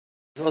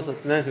Also,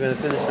 tonight we're going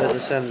to finish Bez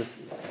Hashem, the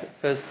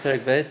first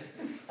Perek base,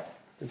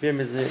 the Bir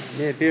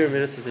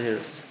Midas of the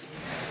Heroes.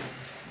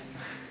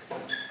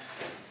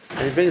 And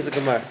he brings the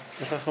Gemara.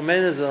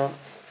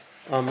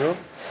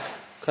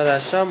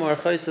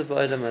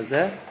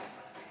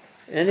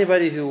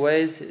 Anybody who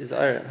weighs his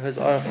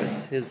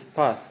orifice, his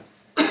path,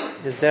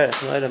 his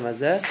derech in Olam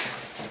Hazeh,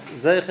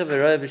 Zeicha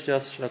v'roya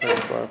b'shiyas shel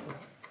HaKadosh Baruch Hu,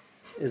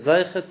 is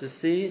Zeicha to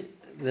see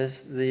the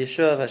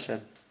Yeshua of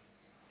Hashem.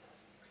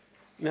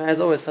 Now,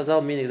 as always,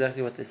 Chazal mean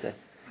exactly what they say.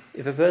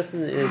 If a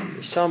person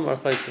is Sham or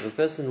Chaysav, a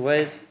person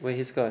weighs where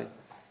he's going,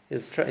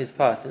 his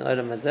path in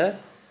Olam Hazeh,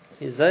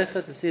 he's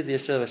Zeicha to see the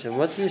Yeshua of Hashem.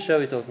 What's the Yeshua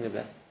we're talking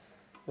about?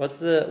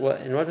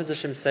 In what was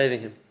Hashem saving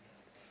him?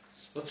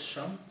 What's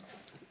Sham?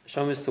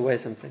 Sham is to weigh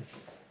something,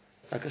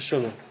 like a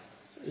shumah.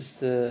 Is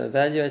to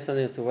evaluate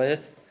something, to weigh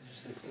it.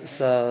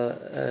 So,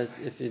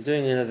 if you're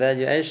doing an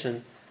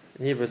evaluation,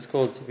 in Hebrew it's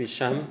called to be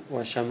Sham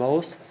or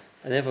Shamos,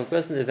 and therefore a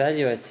person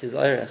evaluates his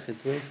oirech,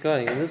 where he's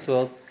going in this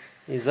world,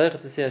 he's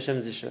Zeicha to see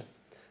Hashem's Yeshua.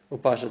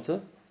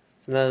 Upashatu.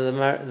 So now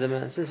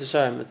since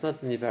Yesharim, it's not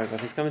the new paragraph,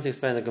 he's coming to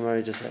explain the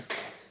Gemara just said.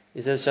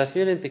 He says,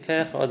 Shafilim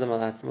Pikeach Adam al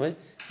Atzmoy,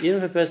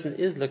 even if a person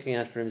is looking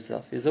out for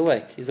himself, he's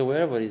awake, he's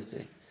aware of what he's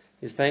doing,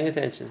 he's paying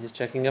attention, he's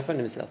checking up on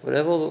himself,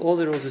 whatever all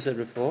the rules we said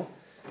before,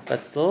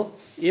 but still,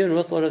 even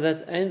with all of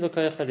that,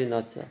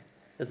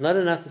 it's not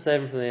enough to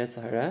save him from the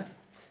Yetzer Hara.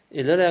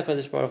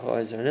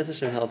 Unless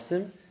Hashem helps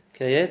him,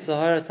 because the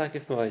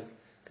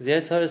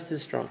Yetzer Hara is too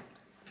strong.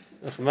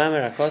 The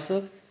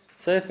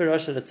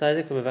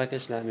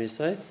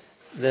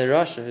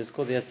Rasha, who's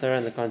called the Yetzer Hara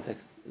in the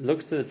context,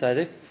 looks to the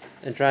tzaddik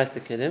and tries to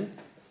kill him,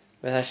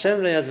 but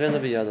Hashem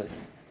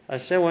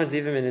won't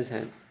leave him in his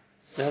hands.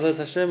 In other words,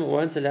 Hashem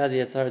won't allow the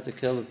Yetzer Hara to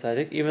kill the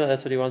tzaddik, even though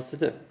that's what he wants to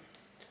do.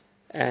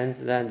 And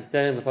the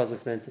understanding of the pasuk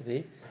is meant to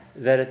be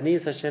that it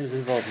needs Hashem's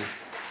involvement.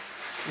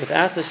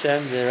 Without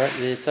Hashem, the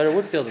Yetzer Hara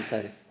would kill the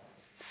tzaddik.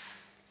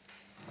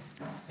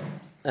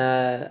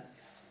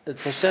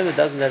 It's Hashem that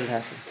doesn't let it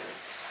happen.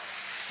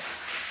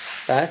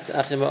 But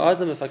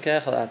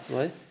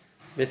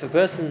if a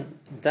person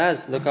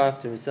does look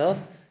after himself,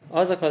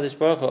 then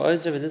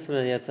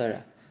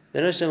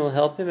Hashem will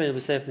help him and he'll be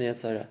safe from the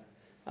Yetzer Hara.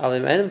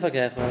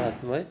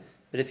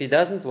 But if he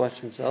doesn't watch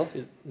himself,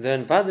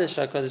 then for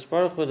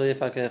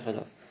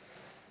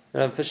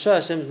sure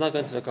Hashem is not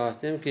going to look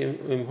after him.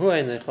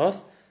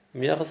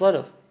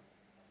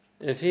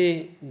 If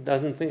he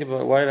doesn't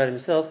worry about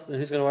himself, then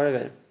who's going to worry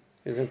about him?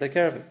 Who's going to take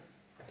care of him?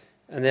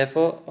 And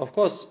therefore, of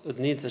course, it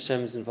needs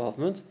Hashem's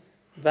involvement,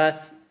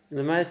 but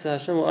the Ma'aseh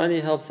Hashem will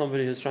only help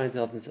somebody who's trying to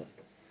help himself.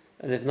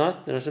 And if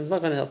not, then Hashem's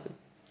not going to help him.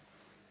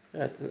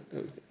 The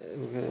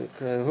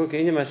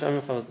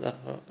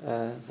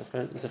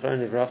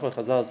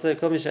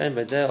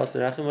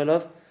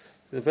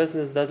person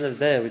who doesn't have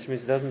daya, which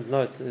means he doesn't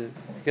know to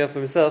care for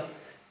himself,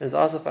 and is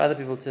also for other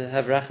people to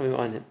have rachamim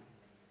on him.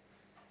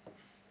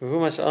 If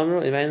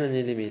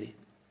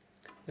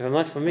I'm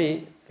not for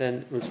me,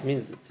 then which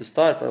means to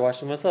start by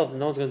washing myself, then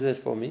no one's going to do it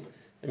for me.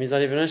 It means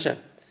not even Hashem.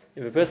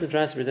 If a person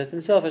tries to protect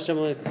himself, Hashem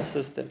will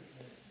assist him.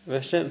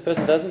 If a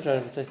person doesn't try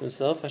to protect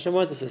himself, Hashem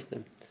won't assist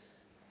him.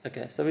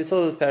 Okay, so we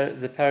saw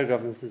the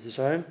paragraph in this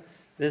Yesharim.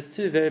 There's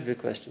two very big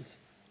questions.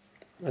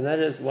 And that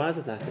is, why is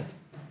it like this?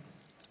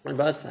 On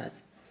both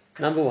sides.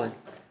 Number one,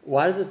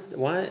 why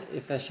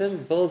if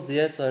Hashem builds the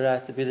Yetzer Hara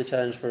to be the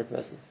challenge for a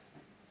person,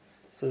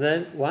 so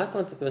then why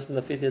can't the person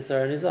defeat the Yetzer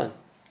Hara on his own?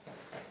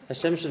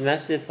 Hashem should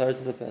match the Yetzer Hara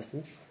to the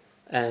person,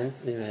 and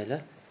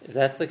if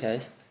that's the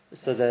case,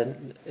 so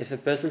then if a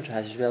person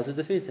tries, he should be able to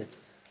defeat it.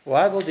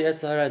 Why build the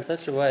Yetzer Hara in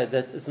such a way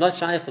that it's not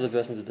shy for the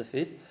person to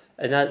defeat,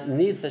 and that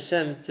needs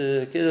Hashem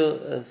to kill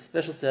a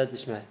special Siyad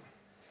Dishmai?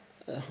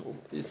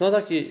 It's not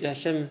like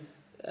Hashem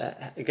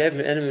gave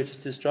him an enemy which is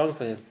too strong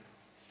for him.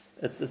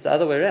 It's the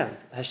other way around.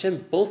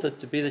 Hashem built it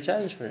to be the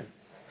challenge for him.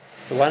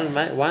 So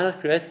why not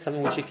create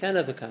something which he can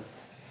overcome?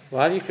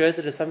 Why have you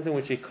created as something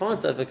which he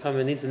can't overcome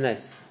and needs a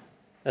nace?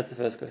 That's the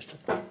first question.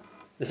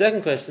 The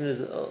second question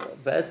is,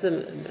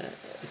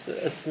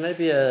 it's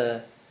maybe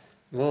a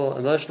more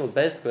emotional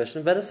based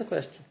question, but it's a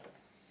question.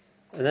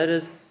 And that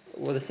is,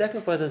 the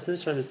second point that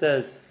Sisram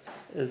says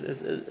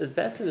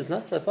is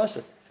not so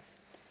pashut.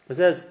 It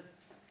says,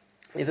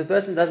 if a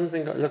person doesn't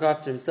look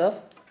after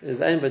himself,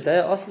 is ain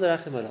b'daya also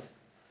l'rachim alav.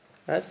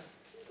 Right?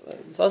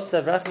 It's also to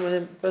have rachim on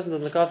him. The person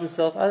doesn't look after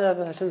himself,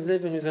 Hashem's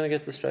leaving, he's going to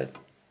get destroyed.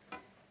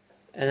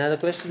 And now the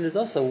question is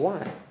also,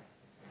 why?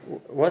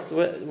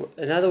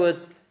 In other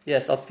words,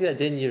 yes, al pi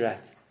adin you're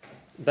right.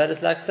 But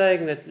it's like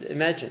saying that,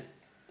 imagine,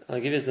 I'll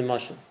give you some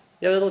mashal.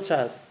 You have a little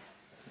child,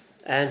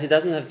 and he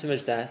doesn't have too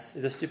much das, he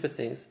does stupid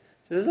things.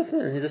 So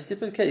listen, he's a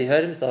stupid kid, he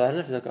hurt himself, I don't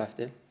have to look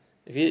after him.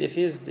 If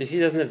he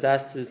doesn't have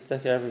das to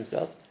take care of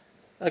himself,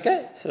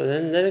 okay, so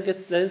then let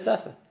him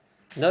suffer.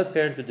 No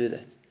parent would do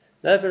that.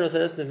 No parent will say,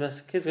 listen, if my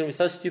kid's going to be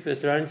so stupid as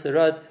to run into the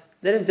road,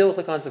 let him deal with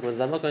the consequences,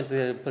 I'm not going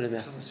to put him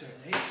out.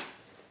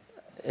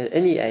 At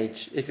any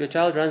age, if your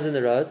child runs in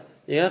the road,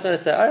 you're not going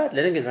to say, alright,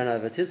 let him get run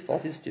over, it's his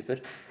fault, he's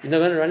stupid. You're not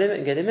going to run him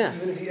and get him out.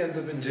 Even if he ends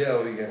up in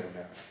jail, we get him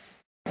out.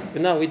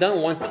 But no, we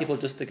don't want people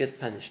just to get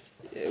punished,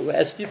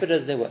 as stupid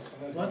as they were.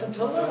 You want them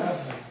to learn.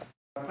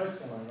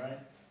 Right?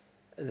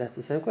 That's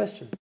the same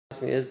question.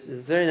 It's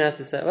very nice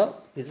to say,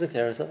 well, he doesn't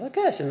care of himself.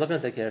 Okay, Hashem's not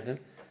going to take care of him.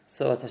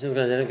 So Hashem's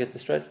going to let him get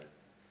destroyed.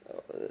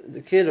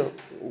 The kilo,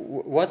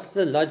 what's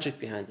the logic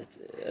behind it?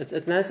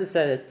 It's nice to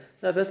say that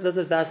no, a person doesn't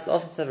have das,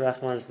 also to have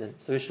Rahman in him,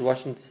 so we should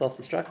watch him to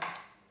self-destruct.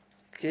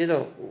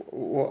 Kilo,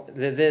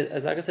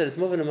 as like I said, it's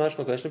more of an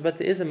emotional question, but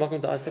there is a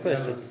makom to ask the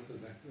question.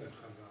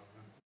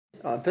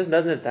 A person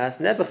doesn't have das,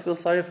 never feel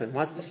sorry for him.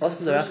 Why? A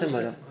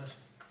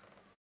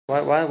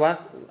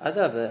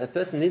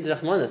person needs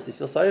Rahmanas. You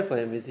feel sorry for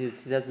him. He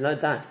has no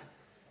das.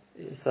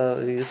 So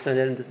you're just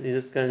going to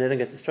let him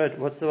get destroyed.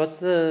 What's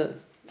the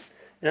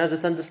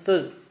it's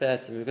understood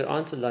better. We could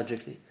answer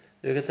logically.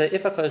 We could say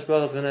if HaKadosh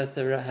Baruch is going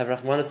to have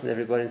Rahmanas in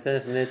everybody instead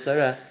of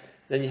Netzara,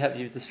 then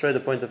you've destroyed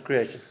the point of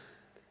creation.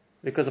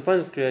 Because the point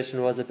of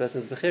creation was a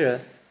person's Bechira,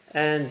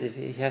 and if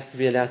he has to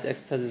be allowed to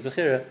exercise his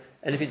Bechira,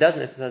 and if he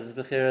doesn't exercise his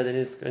Bechira, then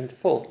he's going to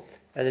fall.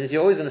 And then if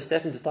you're always going to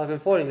step him to stop him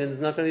falling, then there's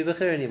not going to be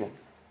Bechira anymore.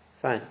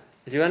 Fine.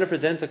 If you're going to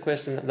present the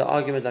question, the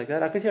argument like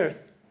that, I could hear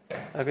it.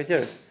 I could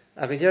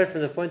hear it from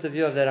the point of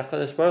view of that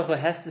HaKadosh Baruch Hu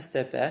has to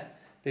step back,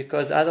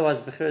 because otherwise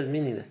Bechira is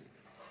meaningless.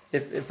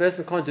 If a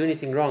person can't do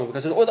anything wrong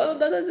because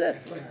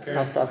that's like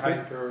parents who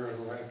hyper.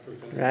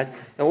 Right?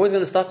 They're always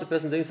going to stop the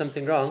person doing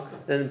something wrong,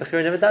 then the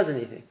Bechira never does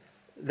anything.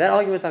 That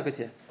argument I could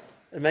hear.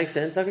 It makes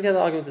sense. I could hear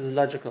the argument is a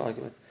logical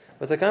argument.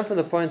 But to come from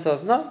the point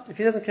of, no, if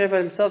he doesn't care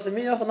about himself, then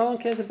no one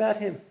cares about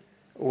him.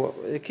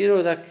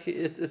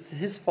 It's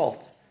his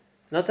fault.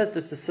 Not that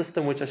it's a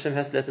system which Hashem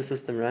has to let the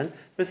system run,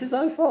 but it's his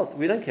own fault.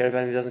 We don't care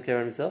about him, he doesn't care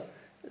about himself.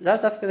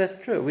 That's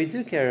true. We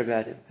do care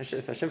about him.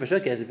 Hashem for sure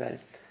cares about him.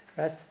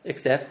 Right?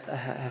 Except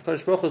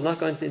HaKadosh Baruch Hu is not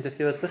going to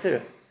interfere with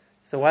Bechira.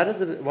 So why does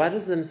the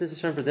Mesilas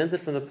Yesharim present it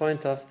from the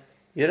point of,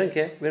 you don't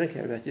care, we don't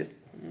care about you,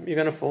 you're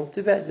going to fall,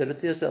 too bad, do it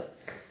to yourself.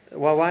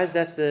 Why is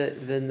that the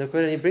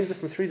Nakuda? He brings it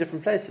from three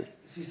different places.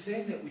 Is he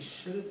saying that we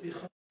shouldn't be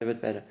A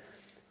bit better.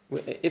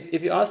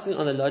 If you're asking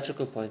on the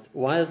logical point,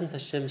 why doesn't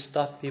Hashem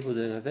stop people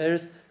doing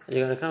affairs, and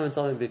you're going to come and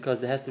tell me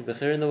because there has to be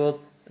Bechira in the world,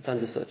 it's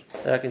understood.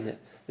 That I can hear.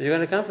 But you're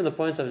going to come from the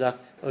point of like,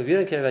 if you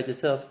don't care about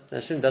yourself,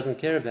 then Hashem doesn't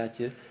care about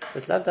you.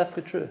 It's lav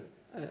dafka true.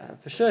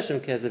 For sure Hashem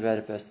cares about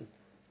a person.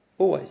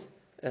 Always.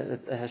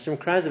 Hashem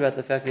cries about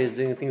the fact that he's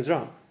doing things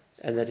wrong,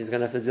 and that he's going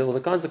to have to deal with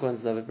the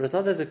consequences of it. But it's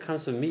not that it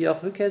comes from miyach.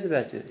 Who cares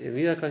about you? If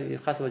you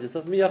can't chas about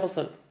yourself, miyach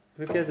also.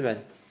 Who cares about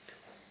you?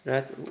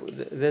 Right?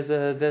 There's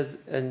a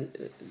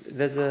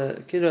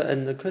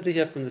nakuda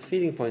here from the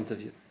feeling point of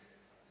view,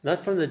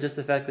 not from just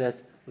the fact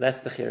that that's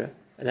bechira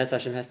and that's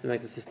Hashem has to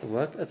make the system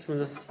work. It's from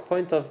the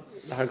point of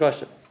the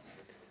hargasha,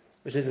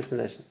 which needs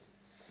explanation.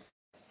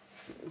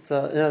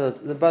 So, in other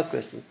words, the both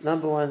questions.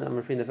 Number one, I'm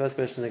repeating the first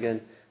question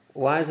again.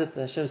 Why is it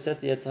that Hashem set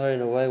the Yetzer Hara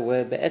in a way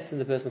where be'etzim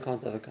the person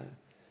can't overcome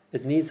it?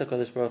 It needs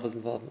HaKadosh Baruch Hu's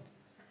involvement.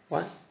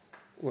 Why?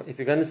 Well, if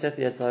you're going to set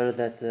the Yetzer Hara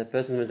that the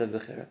person went over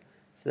bechira,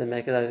 so then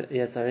make it a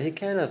Yetzer Hara he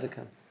can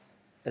overcome.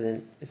 And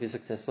then if you're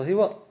successful, he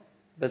will.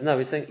 But no,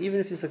 we're saying even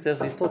if you're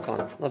successful, he still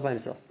can't, not by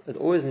himself. It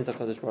always needs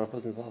HaKadosh Baruch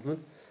Hu's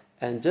involvement.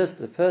 And just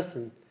the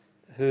person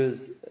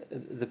who's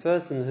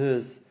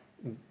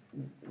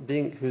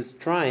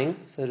trying,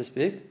 so to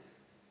speak,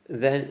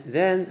 then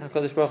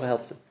HaKadosh Baruch Hu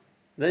helps him.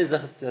 Then he's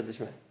Zachat Tziyad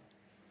Lishmai.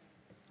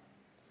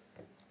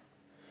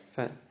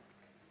 Fine.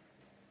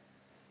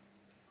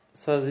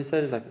 So the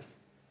Yisod is like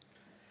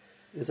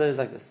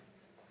this.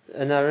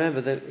 And now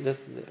remember that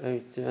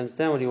to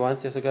understand what he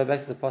wants, you have to go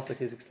back to the pasuk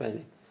he's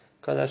explaining.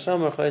 A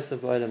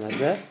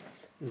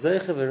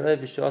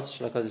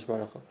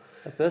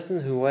person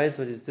who weighs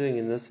what he's doing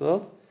in this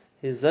world,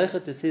 he's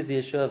zeicha to see the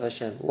Yeshua of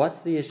Hashem. What's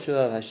the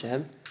Yeshua of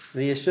Hashem?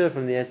 The Yeshua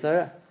from the Yetzer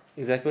Hara.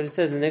 Exactly what he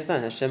says in the next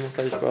line. Hashem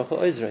HaKadosh Baruch Hu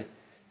Oizrei.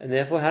 And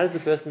therefore, how is the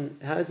person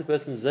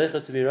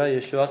zeicha to be Ra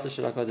Yeshua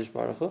Shel HaKadosh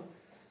Baruch Hu?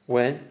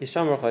 When he's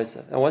Shamar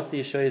Choysa. And what's the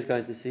Yeshua he's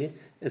going to see?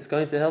 It's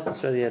going to help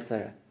destroy the Yetzer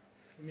Hara.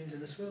 It means in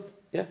this world?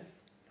 Yeah.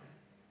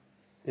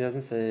 He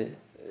doesn't say.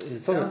 It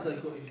sounds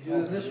like what if you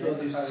do in this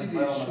world, you see the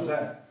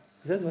Yeshua.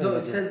 No,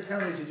 it sounds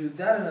like you do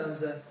that in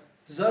Amzah.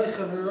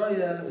 Zeicha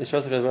v'roya.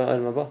 Yeshua Shel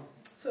HaKadosh Baruch Hu.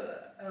 So,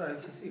 I don't know,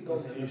 I can see it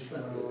goes to Yeshua.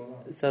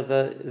 So I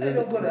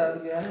don't go to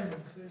Al-Ghanim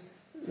first.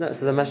 No,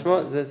 so the mashma,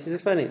 he's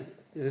explaining it.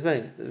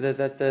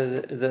 That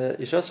the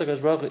Yeshua Shel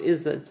HaKadosh Baruch Hu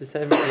is to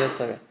save him from the Yetzer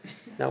Hara.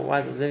 Now, why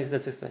is it?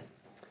 Let's explain.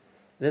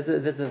 There's a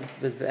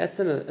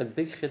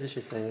big chiddush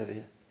he's saying over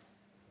here.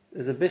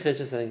 There's a big chiddush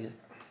he's saying here,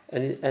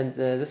 and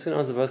this can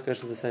answer both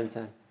questions at the same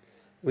time.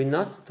 We're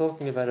not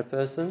talking about a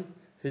person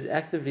who's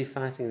actively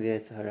fighting the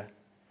Yetzer Hara.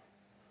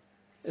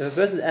 If a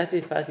person is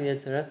actively fighting the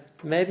Yetzer Hara,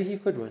 maybe he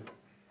could win.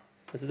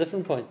 That's a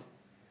different point.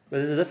 But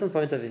there's a different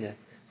point over here.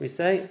 We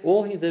say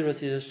all he did was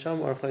he was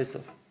Sham or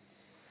Chosav.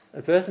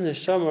 A person who's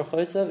Sham or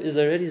Chosav is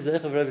already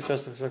Zeich of Rabbi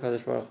Shostak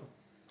Shakadosh Baruch Hu.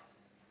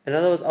 In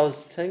other words, I was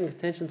paying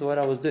attention to what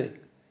I was doing,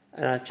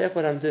 and I check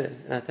what I'm doing,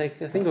 and I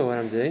think about what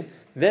I'm doing.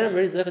 Then I'm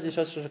ready to Zeich of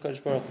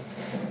Shakadosh Baruch Hu.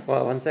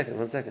 Well, one second.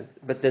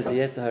 But there's the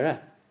Yetzer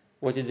Hara.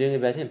 What are you doing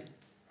about him?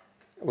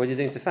 What are you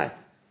doing to fight?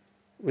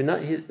 We're not.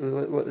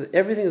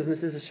 Everything that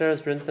Mrs.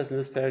 Sharas brings us in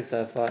this parak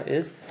so far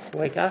is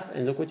wake up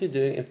and look what you're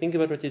doing and think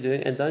about what you're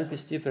doing and don't be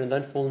stupid and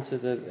don't fall into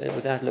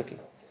without looking.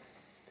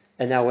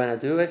 And now when I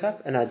do wake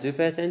up and I do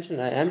pay attention,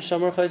 and I am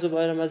Shamar Chayzu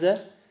B'Olam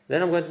Hazeh,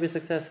 then I'm going to be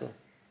successful.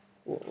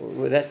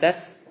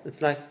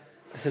 It's like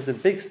there's a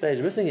big stage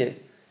missing here.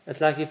 It's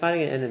like you're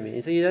fighting an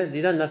enemy. So you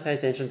don't not pay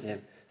attention to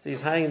him. So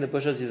he's hiding in the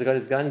bushes. He's got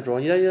his gun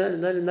drawn. You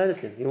don't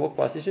notice him. You walk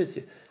past, he shoots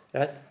you.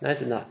 Right?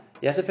 Nice enough.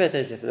 You have to pay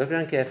attention. You have to look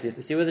around carefully. You have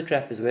to see where the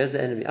trap is. Where's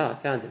the enemy? I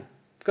found him.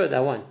 Good. I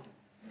won.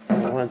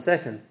 1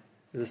 second.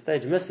 There's a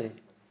stage missing.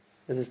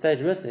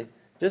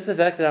 Just the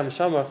fact that I'm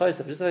Shamar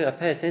Chaysav, just the fact that I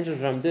pay attention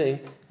to what I'm doing,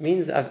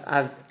 means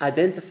I've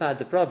identified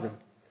the problem.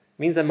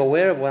 Means I'm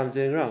aware of what I'm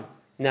doing wrong.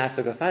 Now I have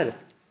to go fight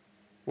it.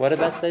 What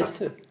about stage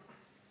 2?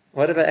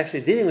 What about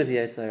actually dealing with the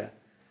Yetzer Hara?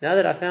 Now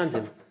that I found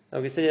him,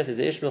 like we said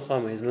yesterday, he's Ish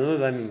Milchama, he's Melumah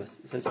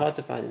B'Amimus, so it's hard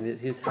to find him,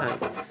 he's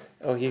hiding.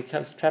 Or he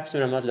traps me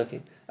when I'm not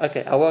looking.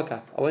 Okay, I woke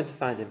up, I went to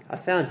find him, I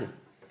found him,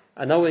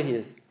 I know where he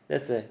is,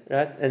 let's say,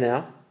 right? And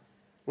now?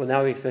 Well,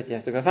 now we expect you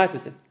have to go fight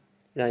with him.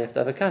 Now you have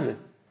to overcome him.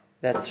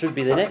 That should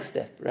be the next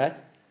step, right?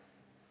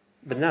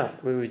 But now,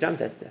 we jumped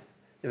that step.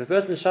 If a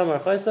person is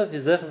Shamar Chaysav,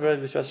 he's Zecher V'Rei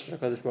B'Shas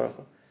HaKadosh Baruch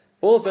Hu.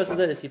 All the person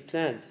did is he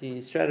planned, he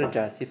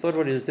strategized, he thought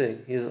what he was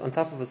doing, he was on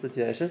top of a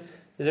situation,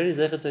 he's already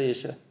Zecher to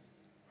Yeshua.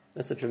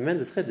 That's a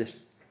tremendous chiddush.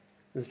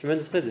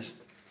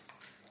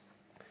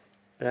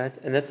 Right?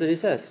 And that's what he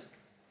says.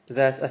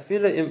 That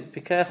afilu im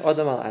pikach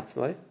adam al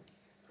atzmai,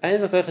 ein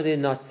mekoich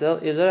not sell,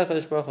 ilora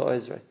HaKadosh Baruch Hu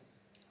oizrei.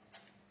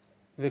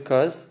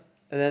 Because,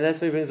 and then that's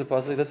where he brings the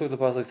pasuk. That's what the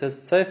pasuk says.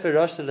 Tzofer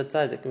rosh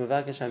l'tzaddik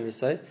u'mevakesh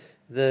ha'misay.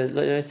 The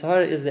Yetzer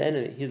Hara is the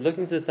enemy. He's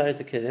looking to the tzaddik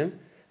to kill him.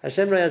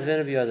 Hashem lo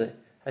yazvenu biyadei.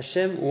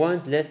 Hashem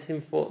won't let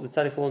him the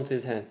tzaddik fall into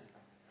his hands.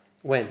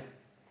 When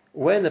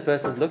the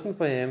person is looking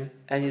for him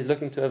and he's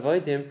looking to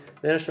avoid him,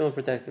 then Hashem will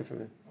protect him from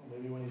him.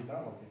 Maybe when he's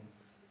not looking.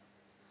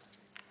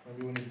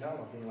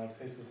 Like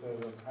Jesus says,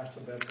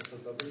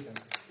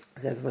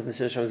 that's what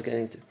Mr. Hashem is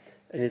getting to.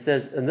 And he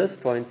says, in this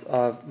point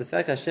of the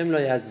fact Hashem lo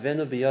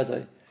yazvenu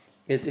biyadei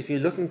is if you're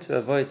looking to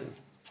avoid him.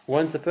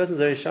 Once the person's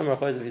already Shamar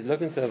Chayzav, he's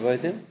looking to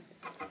avoid him,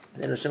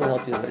 then Hashem will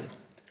help you avoid him.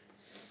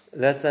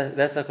 That's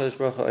HaKadosh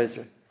Baruch Hu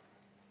Ezra.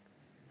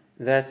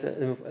 That's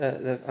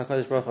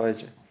HaKadosh Baruch Hu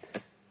Ezra.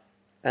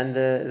 And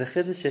the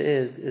chiddush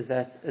is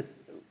that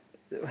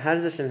how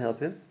does Hashem help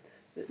him?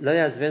 Lo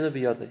yazvenu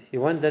biyadei. He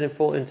won't let him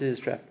fall into his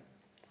trap.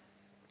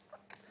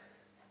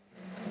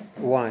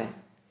 Why?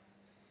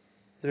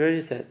 So we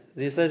already said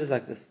the Yisod is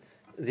like this.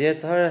 The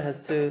Yetzer Hara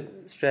has two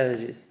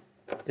strategies.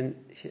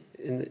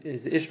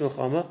 Is the Ish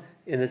Milchama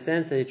in the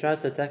sense that he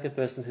tries to attack a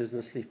person who's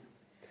asleep.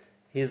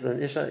 He's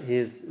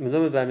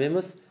Melumah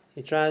B'Amimus.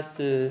 He tries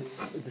to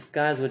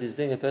disguise what he's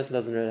doing. A person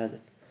doesn't realize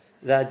it.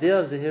 The idea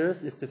of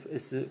Zahirus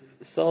is to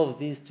solve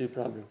these two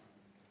problems.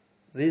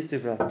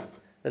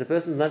 That a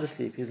person is not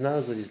asleep. He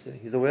knows what he's doing.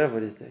 He's aware of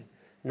what he's doing.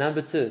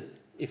 Number 2,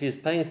 if he's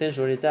paying attention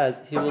to what he does,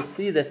 he will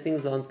see that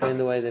things aren't going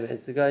the way they're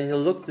meant to go, and he'll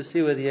look to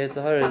see where the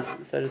Yetzer Hara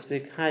is, so to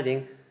speak,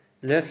 hiding,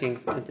 lurking,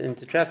 and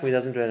to trap him. He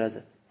doesn't realize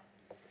it.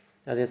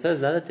 Now the Yetzer Hara is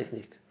another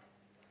technique.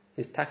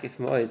 He's takif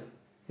moed.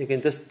 He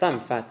can just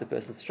fight the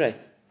person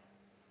straight.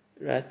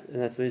 Right?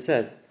 And that's what he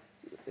says.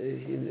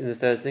 In the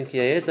third thing, the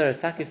Yetzer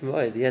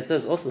Hara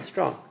is also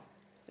strong.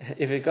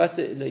 If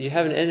you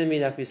have an enemy,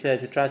 like we said,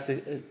 who tries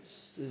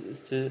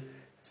to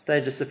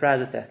stage a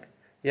surprise attack.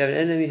 You have an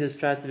enemy who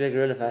tries to be a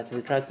guerrilla fighter,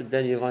 who tries to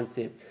blend you can't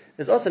see him.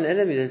 There's also an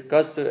enemy that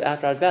goes to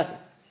outright battle.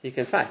 He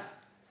can fight.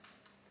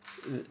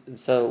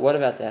 So what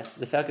about that?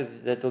 The fact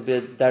that there will be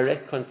a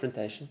direct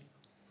confrontation.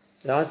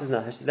 The answer is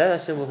no. That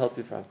Hashem will help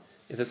you from.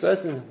 If a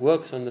person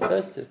works on the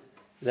first two,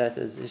 that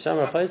is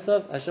Shamar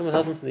Chaysav, Hashem will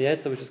help him from the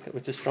Yetzer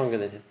which is stronger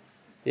than him.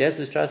 The Yetzer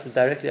which tries to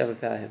directly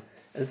overpower him.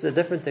 And this is a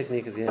different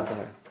technique of the Yetzer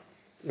Hara.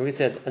 And we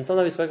said, until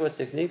now we spoke about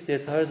techniques, the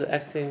Yetzer Haras are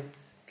acting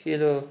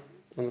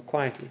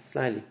quietly,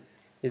 slyly.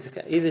 He's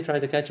either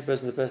trying to catch a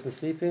person, the person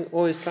sleeping,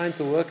 or he's trying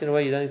to work in a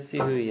way you don't see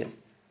who he is.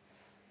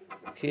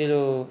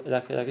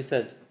 Like I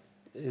said,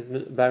 he's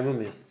bar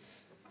mumius.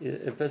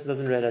 A person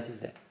doesn't realize he's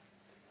there.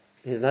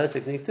 Here's another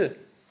technique too.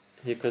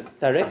 He could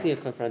directly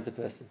confront the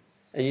person.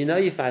 And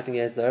you're fighting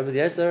Yetzer Hara, but the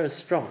Yetzer Hara is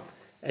strong,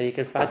 and he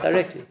can fight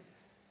directly.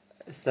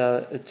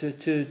 So to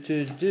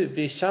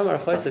be Shamar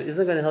Chaysav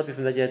isn't going to help you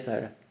from that Yetzer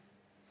Hara.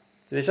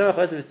 To be Shamar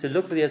Chaysav is to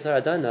look for the Yetzer Hara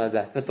I don't know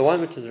about, but the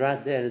one which is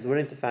right there and is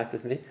willing to fight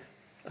with me,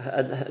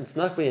 it's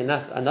not really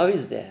enough. I know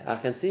he's there. I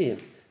can see him.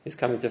 He's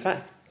coming to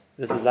fight.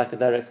 This is like a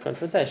direct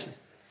confrontation.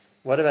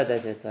 What about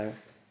that Yetzer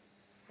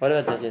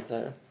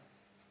Hara?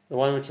 The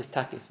one which is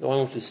takif, the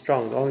one which is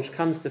strong, the one which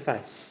comes to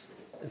fight.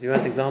 If you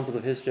want examples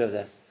of history of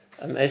that,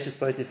 Eshes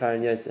Potiphar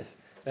and Yosef.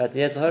 But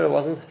the Yetzer Hara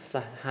wasn't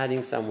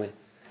hiding somewhere.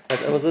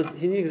 But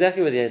he knew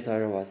exactly where the Yetzer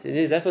Hara was. He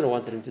knew exactly what I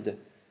wanted him to do.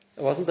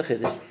 It wasn't a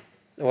chiddush.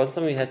 It wasn't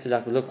something he had to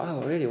look.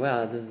 Oh, really?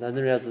 Wow! I didn't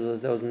realize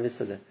there was an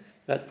issa there.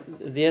 But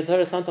the Yetzer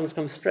Hara sometimes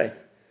comes straight.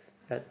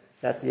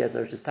 That's the Yetzer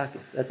Hara which is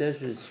takif. That's the Yetzer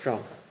Hara which is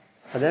strong.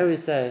 And then we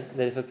say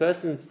that if a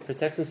person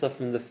protects himself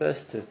from the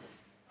first two,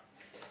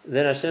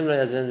 then Hashem lo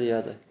yazven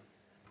biyadei.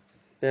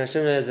 then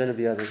Hashem knows when to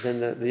be others. Then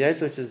the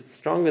Yetzer which is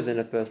stronger than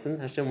a person,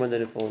 Hashem won't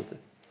let it fall into.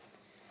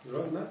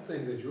 I'm not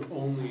saying that your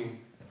only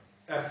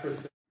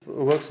efforts. It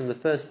works from the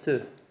first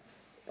two.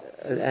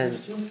 And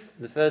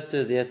the first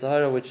two, the Yetzer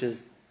Hara, which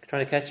is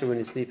trying to catch you when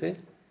you're sleeping,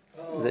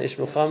 the Ish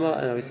Milchama,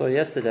 and we saw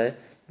yesterday,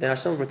 then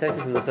Hashem will protect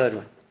you from the third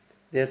one.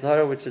 The Yetzer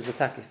Hara, which is the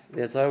Takif,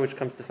 the Yetzer Hara, which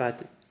comes to fight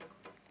you.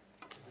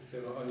 We say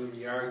Adam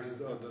Yarg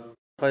is Adam.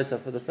 For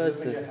the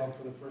first two. Get help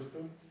for the first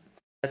two?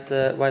 That's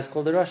why it's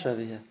called the Rasha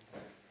over here.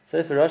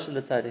 So for Rasha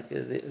the Tzaddik,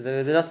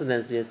 the not the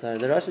Yetzer Hara.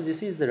 The Rasha you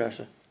see is the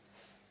Rasha.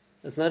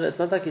 It's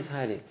not like he's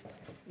hiding.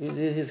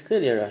 He's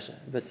clearly a Rasha,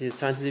 but he's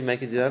trying to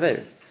make you do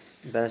Averis.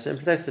 But Hashem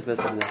protects the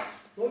person from that.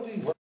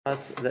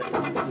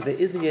 There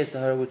is a Yetzer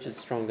Hara which is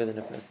stronger than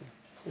a person,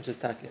 which is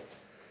Takif.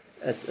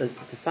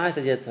 To fight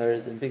a Yetzer Hara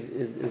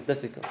is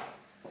difficult.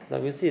 So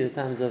we see the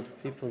times of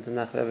people in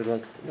Tanakh, whoever it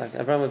was, like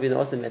Avraham Avinu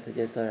also met a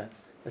Yetzer Hara.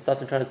 They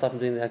trying to stop him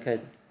doing the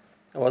Akedah.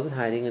 I wasn't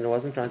hiding and I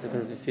wasn't trying to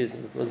confuse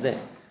him. It was there.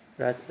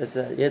 Right? It's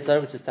a Yetzer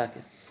Hara which is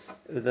Takif.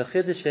 The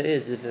Chiddush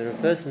is if a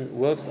person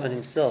works on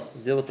himself to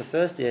deal with the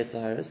first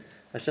Yetzer Haras,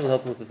 Hashem will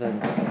help him with the third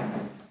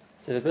one.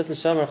 So if a person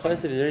Shamar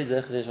Chosav, he's already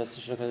Zechariah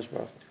Shashashah Baruch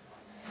Hu.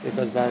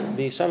 Because by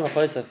being Shamar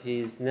Chosav,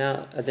 he's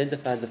now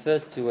identified the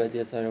first two ways the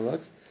Yetzer Hara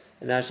works,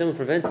 and now Hashem will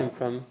prevent him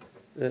from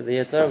the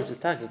Yetzer Hara which is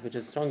Takif, which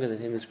is stronger than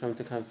him, is trying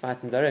to come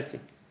fight him directly.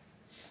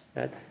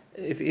 Right?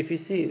 If you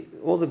see,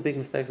 all the big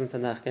mistakes in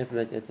Tanakh came from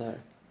that Yetzer Hara.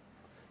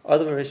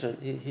 Adam Rishon,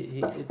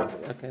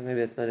 okay, maybe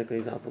that's not a good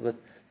example, but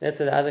let's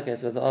say the other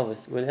case with the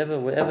Avos.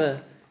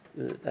 Whenever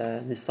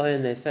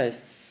Nisayan they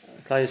faced,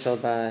 Klal Yisrael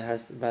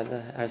by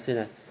the Har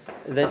Sinai,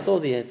 they saw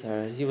the Yetzer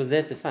Hara. He was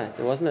there to fight.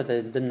 It wasn't that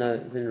they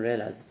didn't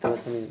realize there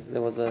was something.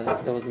 There was a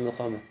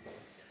milchama.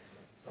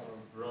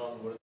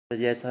 The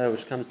Yetzer Hara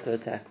which comes to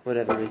attack for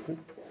whatever reason,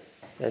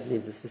 that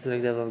needs a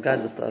specific level of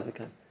guidance to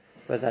overcome.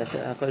 But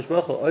HaKadosh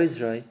Baruch Hu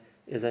Oizroi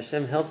is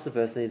Hashem helps the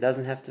person. He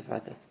doesn't have to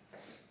fight it.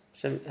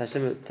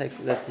 Hashem takes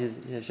that.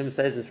 Hashem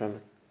saves him from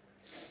it,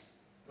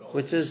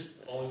 which is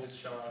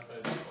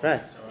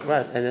right,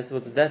 and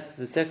that's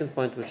the second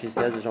point which he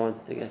says, which I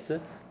wanted to get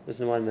to just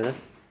in 1 minute.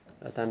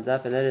 Time's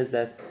up, and that is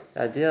that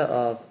the idea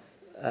of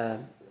that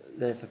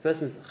if a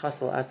person's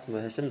chasal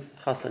atzma, Hashem's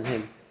chas on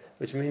him,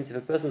 which means if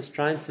a person's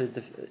trying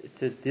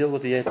to deal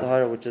with the Yetzer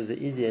Hara, which is the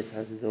easy Yetzer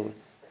Hara to deal with,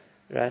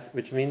 right?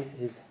 Which means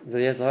the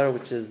Yetzer Hara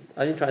which is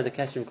only trying to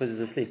catch him because he's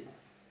asleep.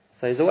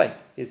 So he's awake.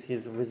 He's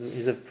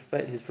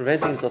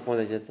preventing himself from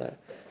the Yetzer Hara.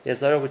 The Yetzer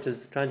Hara which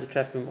is trying to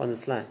trap him on the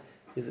sly.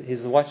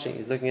 He's watching.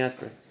 He's looking out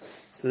for it.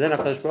 So then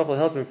HaKadosh Baruch Hu will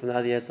help him from the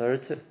other Yetzer Hara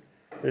too.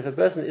 But if a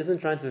person isn't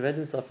trying to prevent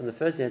himself from the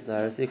first Yetzer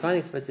Hara, so you can't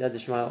expect the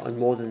Yad on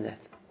more than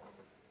that.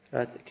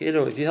 Right?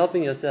 If you're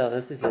helping yourself,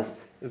 that's what he says.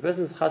 If a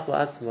person's chasal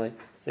atzmai,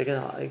 so you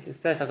can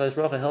expect HaKadosh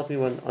Baruch Hu help me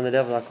on the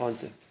level I can't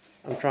do.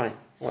 I'm trying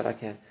what I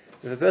can.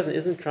 If a person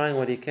isn't trying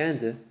what he can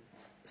do,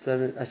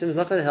 so Hashem is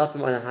not going to help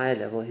him on a higher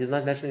level. He's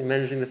not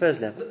managing the first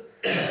level.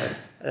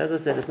 And as I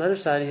said, it's not a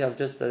shayla of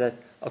just that.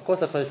 Of course,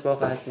 HaKadosh Baruch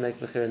Hu has to make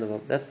bechira in the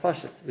world. That's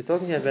pashut. We're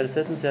talking here about a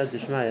certain siyad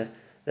d'shmaya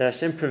that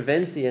Hashem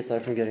prevents the Yetzer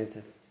Hara from getting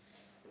to.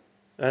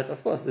 Right?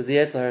 Of course, there's the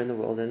Yetzer Hara in the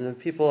world, and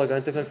people are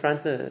going to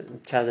confront the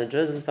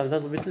challenges, and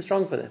sometimes it'll be too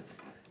strong for them.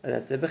 And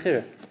that's their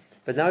bechira.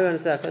 But now we want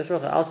to say, HaKadosh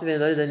Baruch Hu,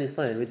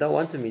 ultimately, we don't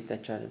want to meet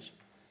that challenge.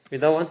 We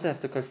don't want to have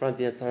to confront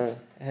the Yetzer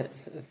Hara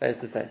face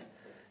to face.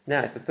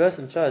 Now, if a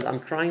person shows, I'm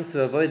trying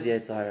to avoid the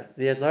Yetzer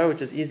Hara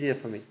which is easier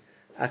for me,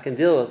 I can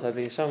deal with by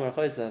being Shamar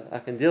Chosav, I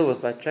can deal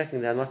with by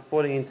tracking that I'm not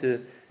falling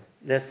into,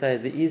 let's say,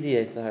 the easy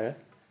Yetzer Hara,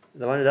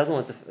 the one who doesn't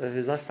want to,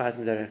 who's not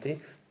fighting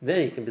directly,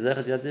 then he can be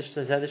Zechat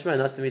Yad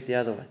not to meet the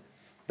other one.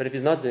 But if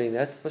he's not doing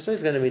that, for sure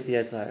he's going to meet the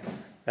Yetzer Hara.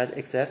 Right?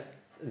 Except,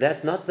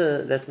 that's not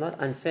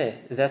unfair.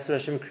 That's what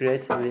Hashem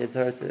creates in the Yetzer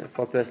Hara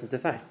for a person to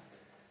fight.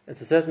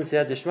 It's a certain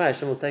Siyad Dishma,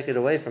 Hashem will take it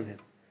away from him.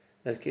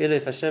 That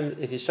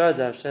if he shows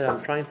that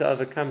I'm trying to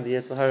overcome the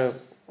Yetzer Hara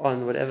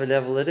on whatever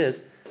level it is,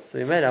 so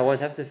I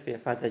won't have to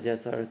fight that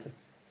Yetzer Hara too.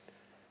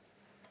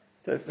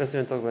 So that's what we're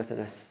going to talk about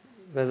tonight.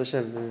 Bez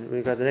Hashem,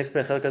 we've got the next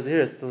Perek Chelek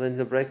Aziris, so then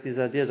he'll break these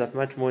ideas up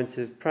much more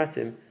into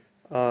pratim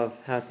of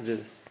how to do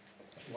this.